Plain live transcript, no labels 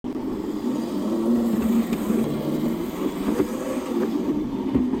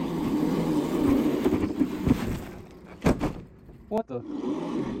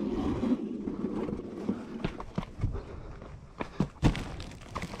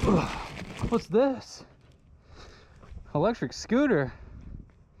What's this? Electric scooter.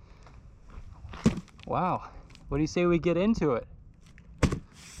 Wow. What do you say we get into it?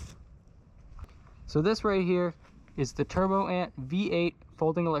 So this right here is the TurboAnt V8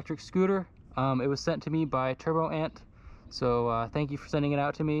 folding electric scooter. It was sent to me by TurboAnt. So thank you for sending it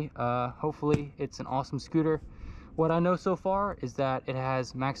out to me. Hopefully it's an awesome scooter. What I know so far is that it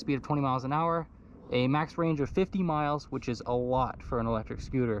has max speed of 20 miles an hour, a max range of 50 miles, which is a lot for an electric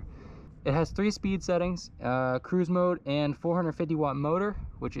scooter. It has 3 speed settings, cruise mode and 450 watt motor,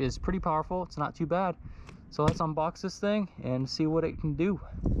 which is pretty powerful. It's not too bad. So let's unbox this thing and see what it can do.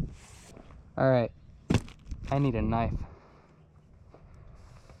 All right, I need a knife.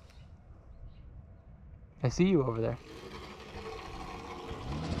 I see you over there.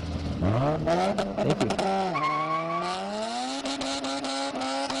 Thank you.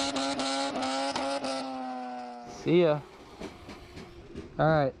 See ya. All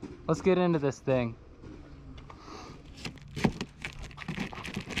right, let's get into this thing. You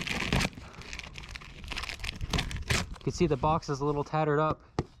can see the box is a little tattered up.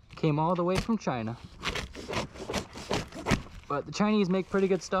 Came all the way from China. But the Chinese make pretty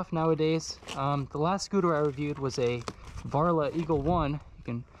good stuff nowadays. The last scooter I reviewed was a Varla Eagle 1. You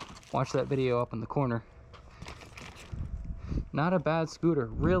can watch that video up in the corner. Not a bad scooter,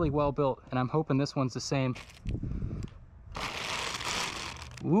 really well built, and I'm hoping this one's the same.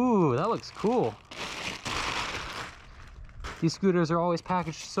 Ooh, that looks cool. These scooters are always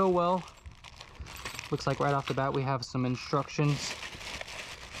packaged so well. Looks like right off the bat we have some instructions.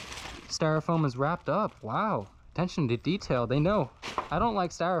 Styrofoam is wrapped up. Wow, attention to detail. They know. I don't like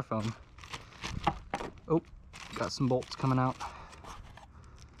styrofoam. Oh, got some bolts coming out.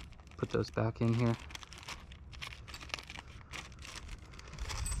 Put those back in here.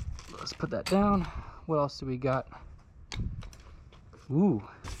 Let's put that down. What else do we got? Ooh,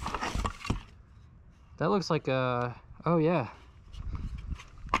 that looks like a, oh yeah,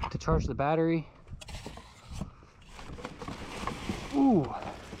 to charge the battery. Ooh,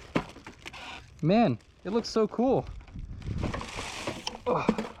 man, it looks so cool. Oh.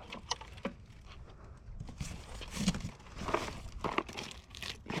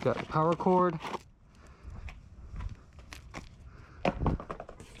 Got the power cord. That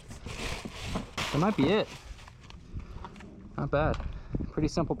might be it. Not bad. Pretty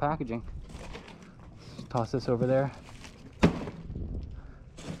simple packaging. Just toss this over there.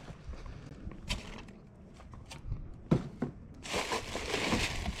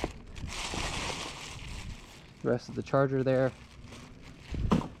 The rest of the charger there.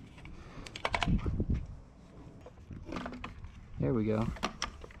 There we go.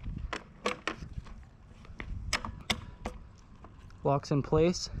 Locks in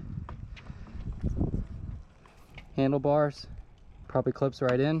place. Handlebars. Probably clips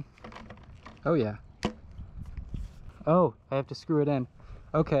right in. Oh yeah. Oh, I have to screw it in.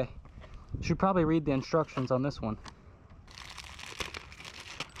 Okay. Should probably read the instructions on this one.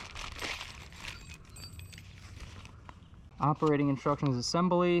 Operating instructions,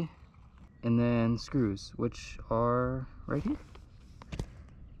 assembly, and then screws, which are right here.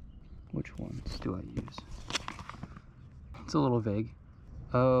 Which ones do I use? It's a little vague.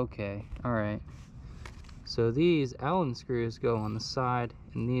 Okay, all right. So these Allen screws go on the side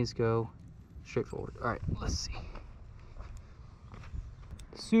and these go straight forward. All right, let's see.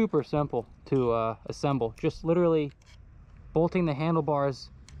 Super simple to assemble. Just literally bolting the handlebars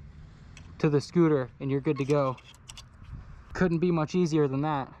to the scooter and you're good to go. Couldn't be much easier than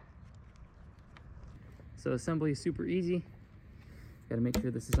that. So assembly is super easy. Gotta make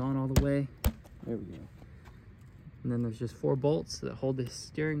sure this is on all the way. There we go. And then there's just 4 bolts that hold the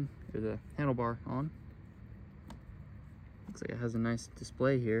steering or the handlebar on. Looks like it has a nice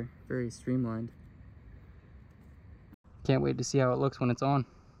display here, very streamlined. Can't wait to see how it looks when it's on.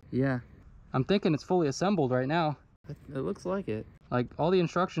 Yeah, I'm thinking it's fully assembled right now. It looks like it. Like all the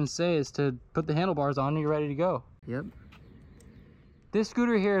instructions say is to put the handlebars on and you're ready to go. Yep. This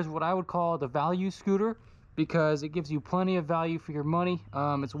scooter here is what I would call the value scooter because it gives you plenty of value for your money.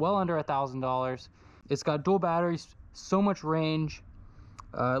 It's well under $1,000. It's got dual batteries, so much range.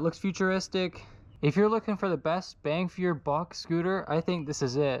 It looks futuristic. If you're looking for the best bang for your buck scooter, I think this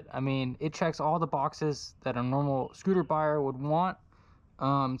is it. I mean, it checks all the boxes that a normal scooter buyer would want.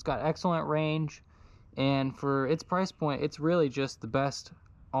 It's got excellent range, and for its price point, it's really just the best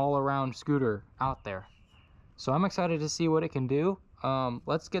all-around scooter out there. So I'm excited to see what it can do.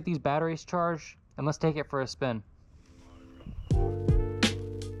 Let's get these batteries charged, and let's take it for a spin.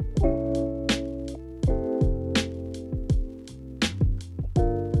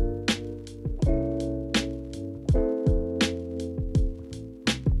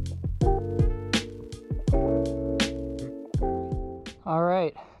 All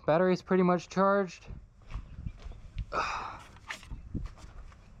right, battery's pretty much charged.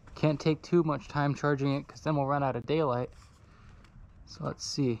 Can't take too much time charging it because then we'll run out of daylight. So let's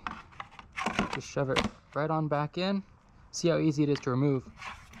see. Just shove it right on back in. See how easy it is to remove.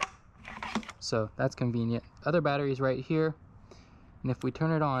 So that's convenient. Other batteries right here. And if we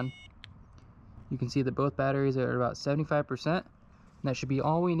turn it on, you can see that both batteries are at about 75%. And that should be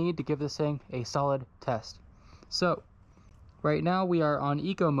all we need to give this thing a solid test. So right now we are on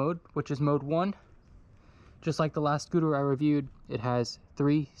eco mode, which is mode 1. Just like the last scooter I reviewed, it has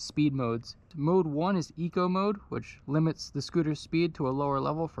 3 speed modes. Mode 1 is eco mode, which limits the scooter's speed to a lower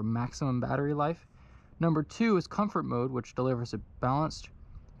level for maximum battery life. Number 2 is comfort mode, which delivers a balanced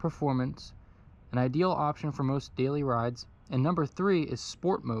performance, an ideal option for most daily rides. And number 3 is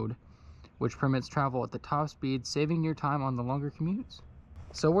sport mode, which permits travel at the top speed, saving your time on the longer commutes.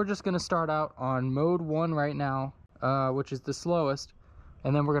 So we're just going to start out on mode 1 right now, which is the slowest,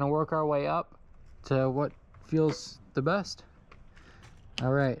 and then we're going to work our way up to what feels the best.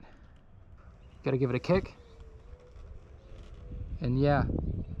 All right, gotta give it a kick. And yeah,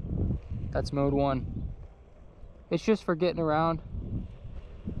 that's mode 1. It's just for getting around.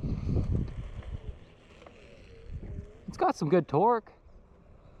 It's got some good torque.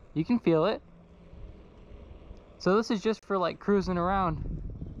 You can feel it. So this is just for like cruising around.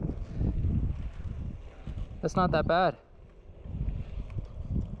 That's not that bad.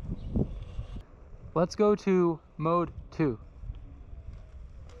 Let's go to mode 2.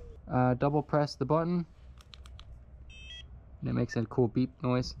 Double press the button and it makes a cool beep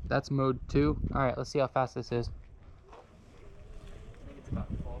noise. That's mode 2. All right, let's see how fast this is. I think it's about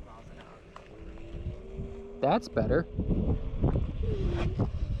 12 miles an hour. That's better.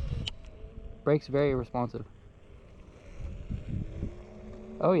 Brake's very responsive.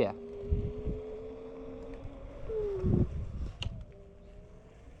 Oh yeah.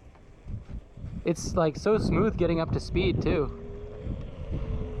 It's like so smooth getting up to speed too.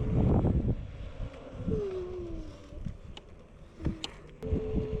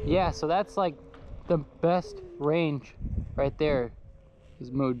 Yeah, so that's like the best range right there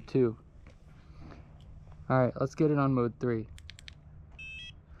is mode 2. All right, let's get it on mode 3.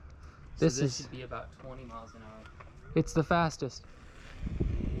 So this should be about 20 miles an hour. It's the fastest.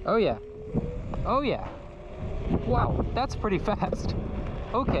 Oh yeah. Oh yeah. Wow, that's pretty fast.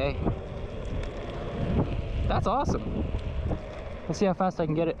 Okay. That's awesome. Let's see how fast I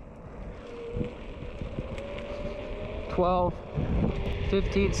can get it. 12,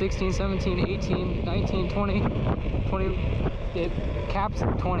 15, 16, 17, 18, 19, 20, 20, it caps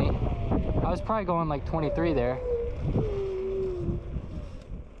at 20. I was probably going like 23 there.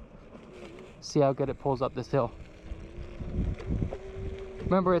 See how good it pulls up this hill.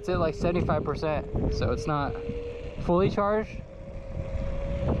 Remember, it's at like 75%, so it's not fully charged.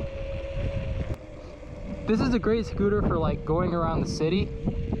 This is a great scooter for like going around the city.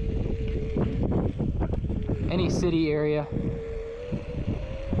 Any city area.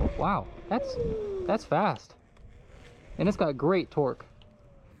 Wow, that's fast. And it's got great torque.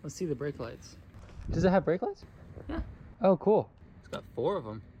 Let's see the brake lights. Does it have brake lights? Yeah. Oh, cool. It's got 4 of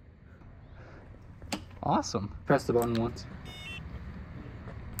them. Awesome. Press the button once.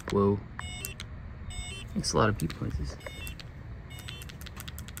 Whoa. Makes a lot of beep noises.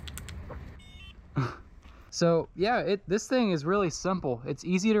 So yeah, this thing is really simple. It's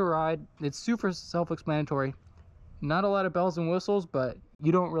easy to ride. It's super self-explanatory. Not a lot of bells and whistles, but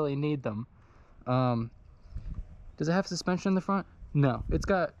you don't really need them. Does it have suspension in the front? No, it's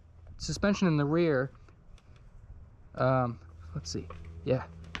got suspension in the rear. Let's see. Yeah.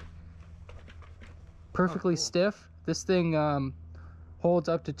 Perfectly stiff. This thing holds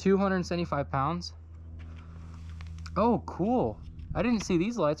up to 275 pounds. Oh, cool. I didn't see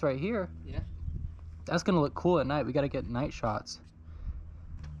these lights right here. Yeah. That's gonna look cool at night. We gotta get night shots.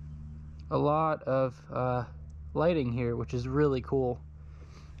 A lot of lighting here, which is really cool.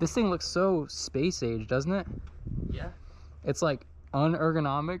 This thing looks so space age, doesn't it? Yeah. It's like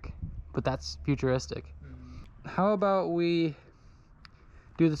unergonomic, but that's futuristic. Mm-hmm. How about we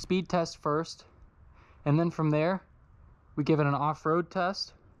do the speed test first, and then from there, we give it an off-road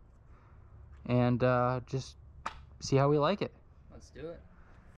test, and just see how we like it. Let's do it.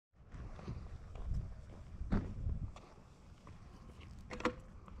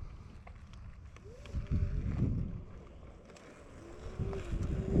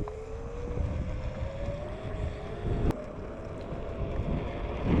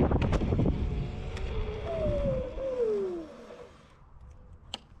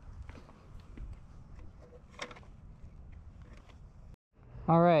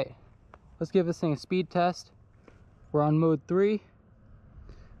 All right, let's give this thing a speed test. We're on mode 3.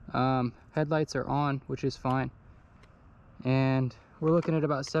 Headlights are on, which is fine. And we're looking at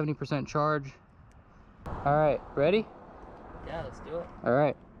about 70% charge. All right, ready? Yeah, let's do it. All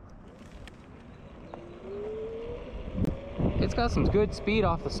right. It's got some good speed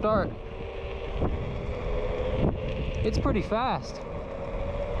off the start. It's pretty fast.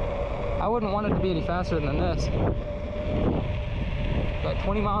 I wouldn't want it to be any faster than this. Got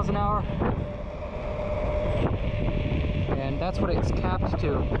 20 miles an hour. And that's what it's capped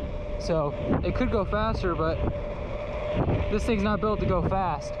to. So it could go faster, but this thing's not built to go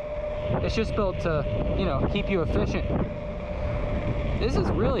fast. It's just built to, you know, keep you efficient. This is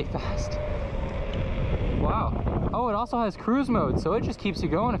really fast. Wow. Oh, it also has cruise mode, so it just keeps you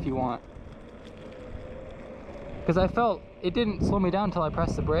going if you want. Because I felt it didn't slow me down until I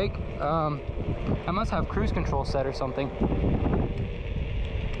pressed the brake. I must have cruise control set or something.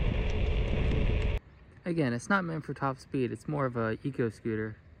 Again, it's not meant for top speed. It's more of a eco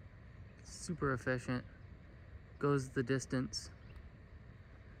scooter. Super efficient. Goes the distance.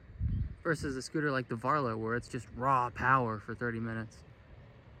 Versus a scooter like the Varlo, where it's just raw power for 30 minutes.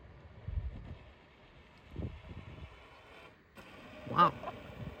 Wow.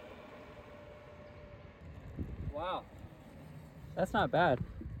 Wow. That's not bad.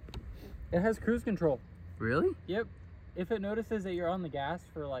 It has cruise control. Really? Yep. If it notices that you're on the gas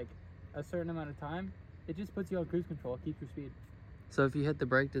for like a certain amount of time, it just puts you on cruise control. It keeps your speed. So if you hit the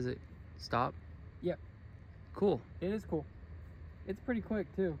brake, does it stop? Yep. Cool. It is cool. It's pretty quick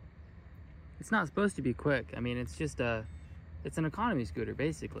too. It's not supposed to be quick. I mean, it's just it's an economy scooter,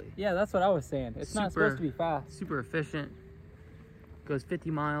 basically. Yeah, that's what I was saying. It's not supposed to be fast. Super efficient. Goes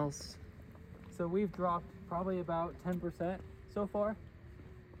 50 miles. So we've dropped probably about 10% so far.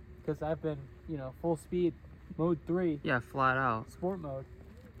 Because I've been, you know, full speed, mode 3. Yeah, flat out. Sport mode.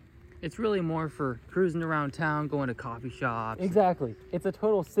 It's really more for cruising around town, going to coffee shops. Exactly. It's a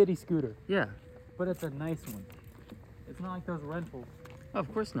total city scooter. Yeah. But it's a nice one. It's not like those rentals. Oh,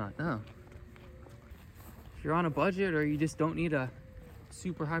 of course not, no. If you're on a budget or you just don't need a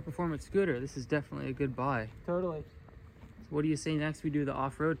super high performance scooter, this is definitely a good buy. Totally. So what do you say next we do the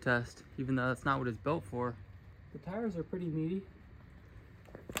off-road test, even though that's not what it's built for? The tires are pretty meaty.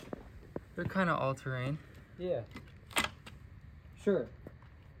 They're kind of all-terrain. Yeah. Sure.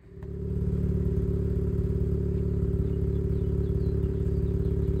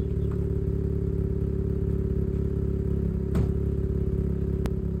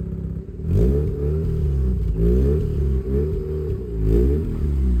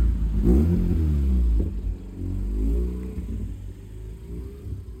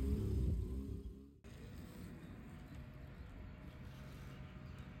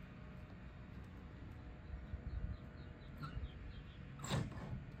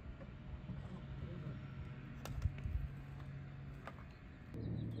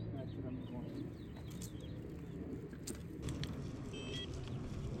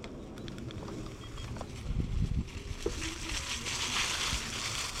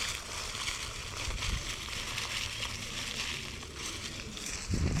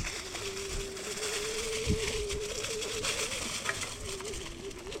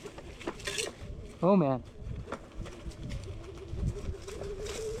 Oh man.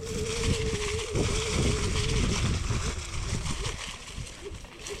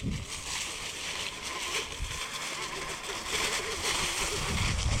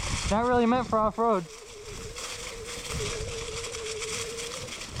 Not really meant for off-road.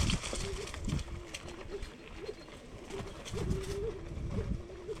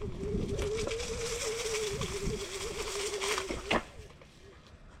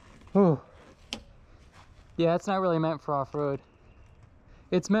 Oh. Yeah, it's not really meant for off-road.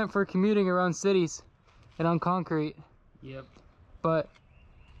 It's meant for commuting around cities and on concrete. Yep. But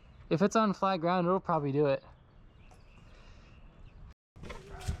if it's on flat ground, it'll probably do it.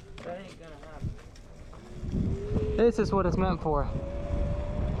 That ain't gonna happen. This is what it's meant for.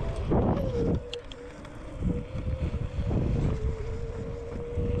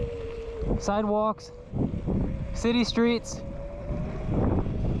 Sidewalks, city streets.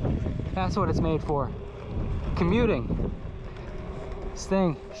 That's what it's made for. Commuting. This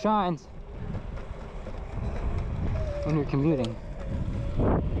thing shines when you're commuting.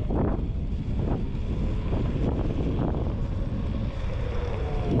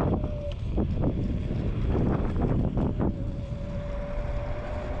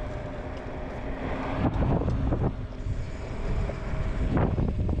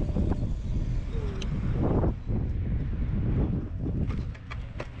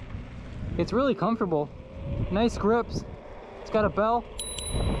 It's really comfortable. Nice grips. It's got a bell.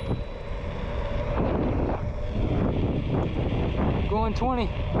 going 20.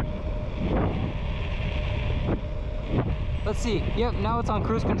 Let's see. Yep, now it's on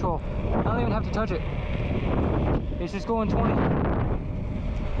cruise control. I don't even have to touch it. It's just going 20.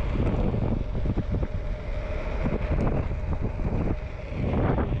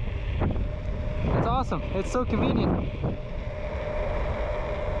 It's awesome. It's so convenient.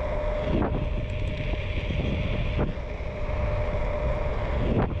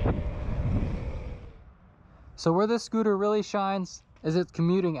 So where this scooter really shines is its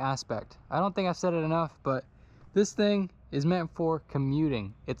commuting aspect. I don't think I've said it enough, but this thing is meant for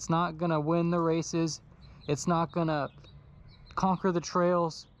commuting. It's not gonna win the races. It's not gonna conquer the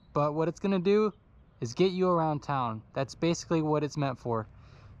trails, but what it's gonna do is get you around town. That's basically what it's meant for.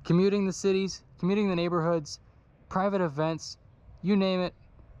 Commuting the cities, commuting the neighborhoods, private events, you name it.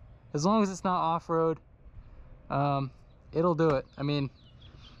 As long as it's not off-road, it'll do it. I mean,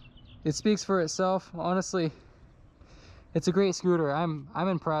 it speaks for itself. Honestly, it's a great scooter. I'm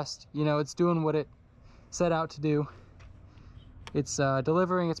impressed. You know, it's doing what it set out to do. It's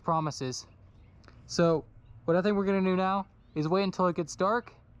delivering its promises. So what I think we're gonna do now is wait until it gets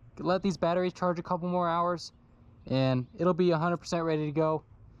dark, let these batteries charge a couple more hours, and it'll be 100% ready to go,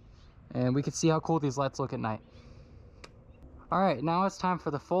 and we can see how cool these lights look at night. All right, now it's time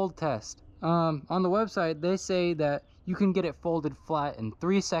for the fold test. On the website, they say that you can get it folded flat in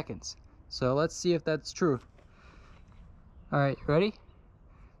 3 seconds. So let's see if that's true. All right, ready?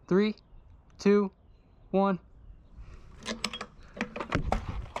 3, 2, 1. That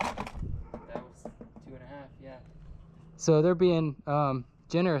was 2.5, yeah. So they're being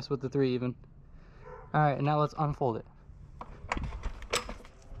generous with the 3 even. All right, and now let's unfold it.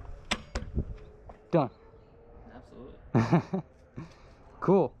 Done. Absolutely.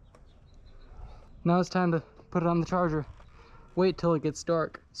 Cool. Now it's time to put it on the charger. Wait till it gets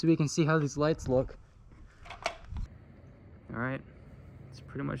dark so we can see how these lights look. All right, it's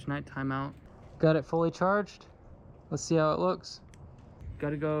pretty much nighttime out. Got it fully charged. Let's see how it looks.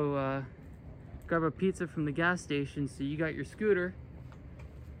 Gotta go grab a pizza from the gas station. So you got your scooter.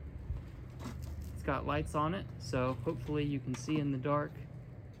 It's got lights on it, so hopefully you can see in the dark.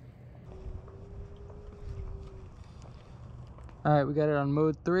 All right, we got it on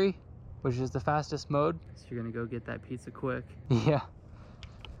mode 3, which is the fastest mode. So you're gonna go get that pizza quick. Yeah.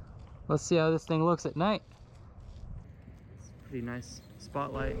 Let's see how this thing looks at night. It's a pretty nice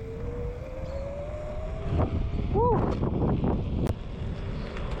spotlight. Woo!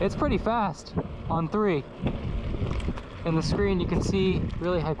 It's pretty fast on 3. In the screen you can see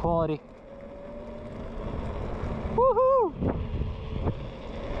really high quality. Woohoo!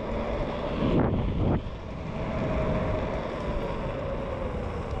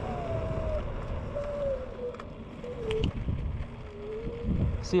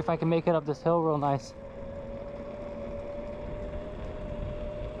 See if I can make it up this hill real nice.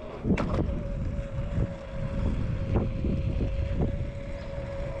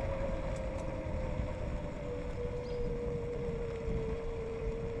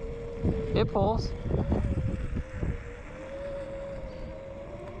 It pulls.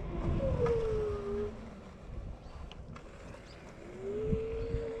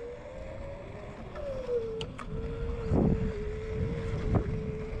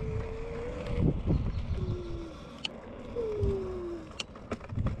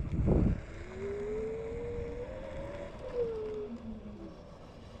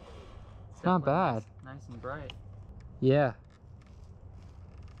 Not bad. Nice and bright. Yeah.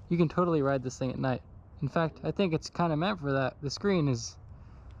 You can totally ride this thing at night. In fact, I think it's kind of meant for that. The screen is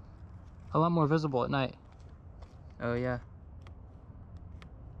a lot more visible at night. Oh yeah.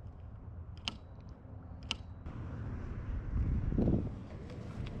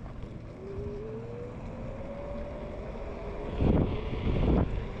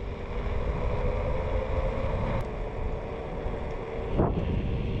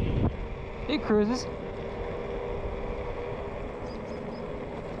 It cruises.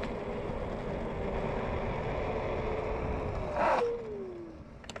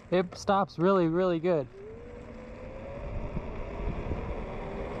 It stops really, really good.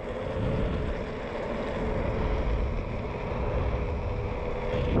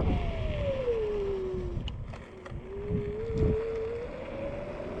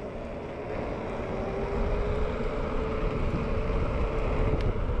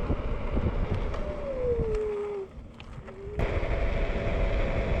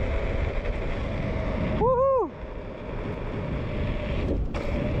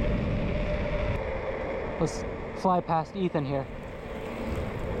 Let's fly past Ethan here.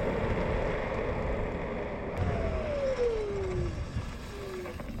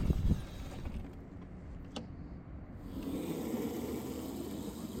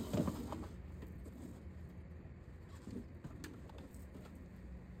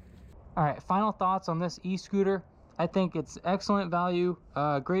 All right, final thoughts on this e-scooter. I think it's excellent value,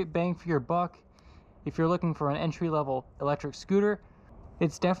 great bang for your buck. If you're looking for an entry-level electric scooter,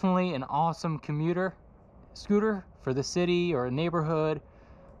 it's definitely an awesome commuter scooter for the city or a neighborhood.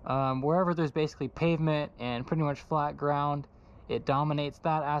 Wherever there's basically pavement and pretty much flat ground, it dominates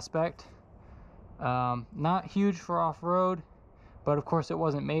that aspect. Not huge for off-road, but of course it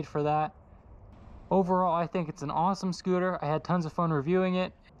wasn't made for that. Overall, I think it's an awesome scooter. I had tons of fun reviewing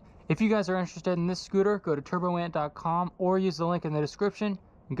it. If you guys are interested in this scooter, go to TurboAnt.com or use the link in the description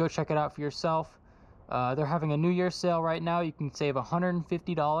and go check it out for yourself. They're having a New Year's sale right now. You can save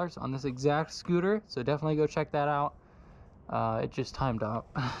 $150 on this exact scooter, so definitely go check that out. It just timed out.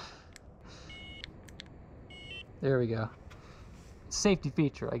 There we go. Safety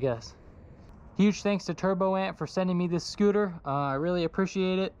feature, I guess. Huge thanks to TurboAnt for sending me this scooter. I really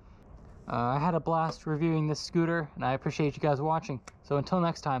appreciate it. I had a blast reviewing this scooter, and I appreciate you guys watching. So until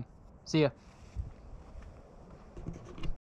next time, see ya.